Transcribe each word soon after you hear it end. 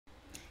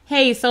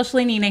Hey,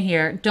 Socially Nina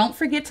here. Don't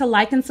forget to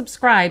like and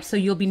subscribe so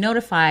you'll be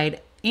notified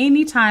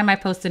anytime I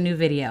post a new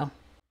video.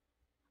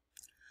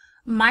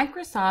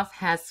 Microsoft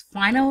has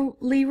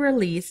finally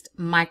released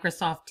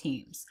Microsoft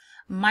Teams.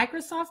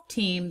 Microsoft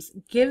Teams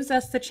gives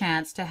us the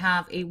chance to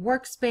have a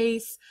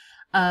workspace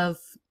of,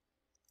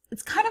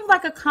 it's kind of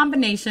like a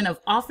combination of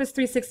Office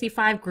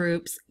 365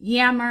 groups,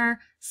 Yammer,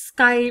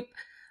 Skype,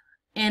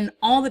 and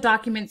all the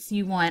documents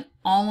you want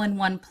all in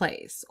one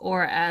place,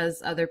 or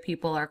as other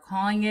people are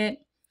calling it,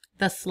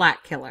 the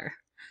Slack killer.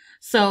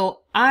 So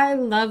I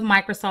love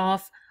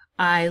Microsoft.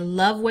 I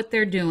love what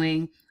they're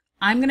doing.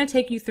 I'm going to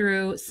take you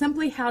through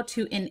simply how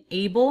to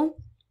enable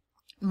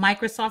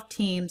Microsoft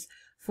Teams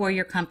for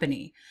your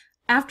company.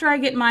 After I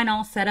get mine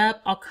all set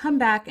up, I'll come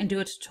back and do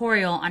a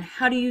tutorial on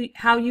how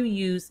you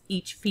use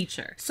each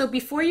feature. So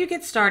before you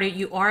get started,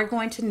 you are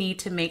going to need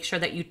to make sure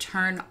that you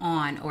turn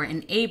on or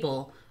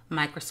enable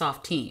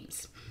Microsoft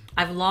Teams.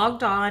 I've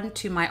logged on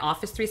to my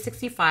Office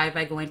 365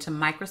 by going to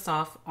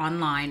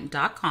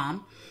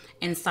microsoftonline.com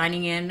and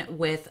signing in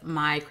with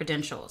my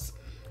credentials.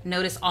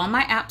 Notice all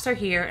my apps are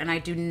here and I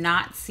do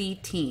not see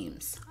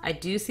Teams. I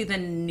do see the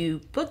new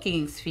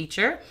bookings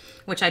feature,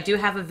 which I do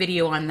have a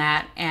video on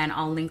that and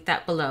I'll link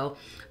that below.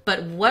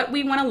 But what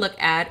we want to look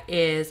at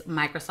is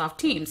Microsoft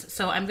Teams.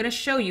 So I'm going to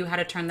show you how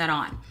to turn that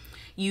on.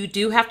 You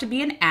do have to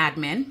be an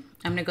admin.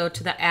 I'm going to go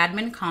to the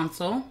admin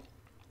console,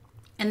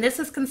 and this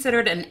is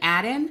considered an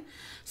add-in.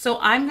 So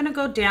I'm going to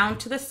go down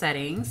to the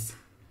settings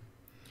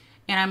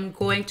and I'm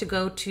going to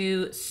go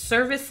to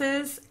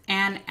services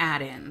and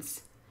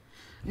add-ins.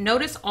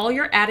 Notice all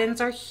your add-ins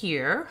are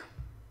here.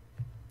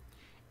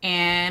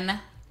 And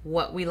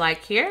what we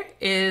like here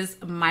is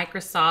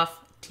Microsoft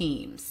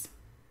Teams.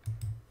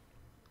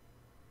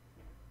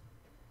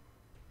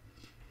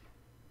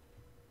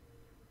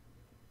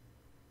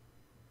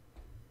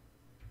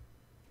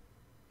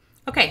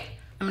 Okay,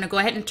 I'm going to go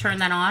ahead and turn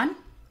that on.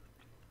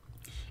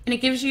 And it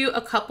gives you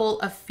a couple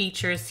of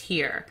features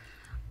here.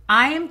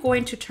 I am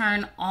going to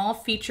turn all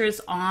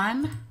features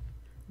on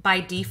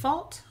by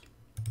default,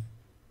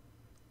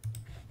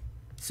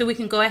 so we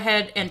can go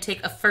ahead and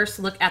take a first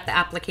look at the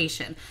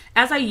application.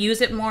 As I use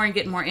it more and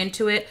get more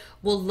into it,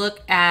 we'll look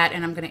at,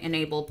 and I'm going to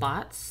enable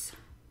bots.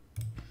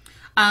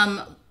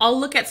 I'll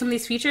look at some of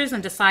these features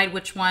and decide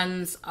which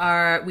ones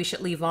we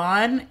should leave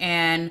on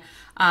and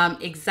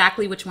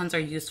exactly which ones are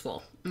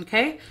useful.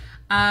 Okay,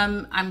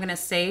 I'm going to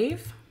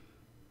save.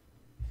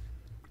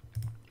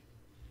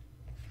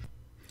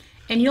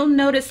 And you'll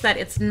notice that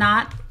it's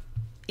not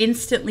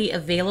instantly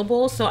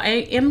available. So I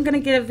am going to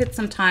give it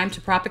some time to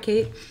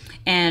propagate,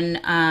 and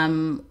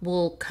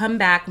we'll come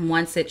back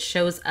once it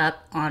shows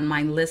up on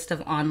my list of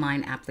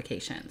online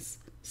applications.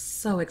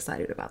 So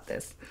excited about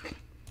this.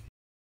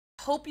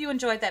 Hope you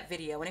enjoyed that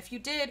video. And if you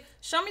did,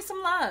 show me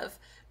some love.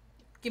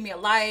 Give me a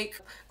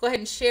like, go ahead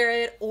and share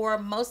it, or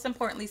most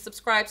importantly,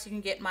 subscribe so you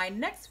can get my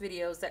next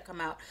videos that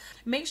come out.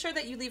 Make sure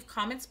that you leave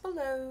comments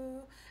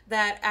below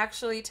that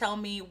actually tell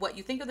me what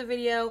you think of the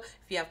video,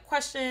 if you have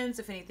questions,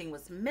 if anything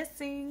was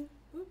missing,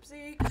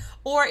 oopsie,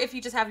 or if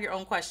you just have your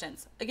own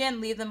questions.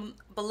 Again, leave them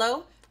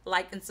below,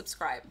 like and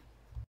subscribe.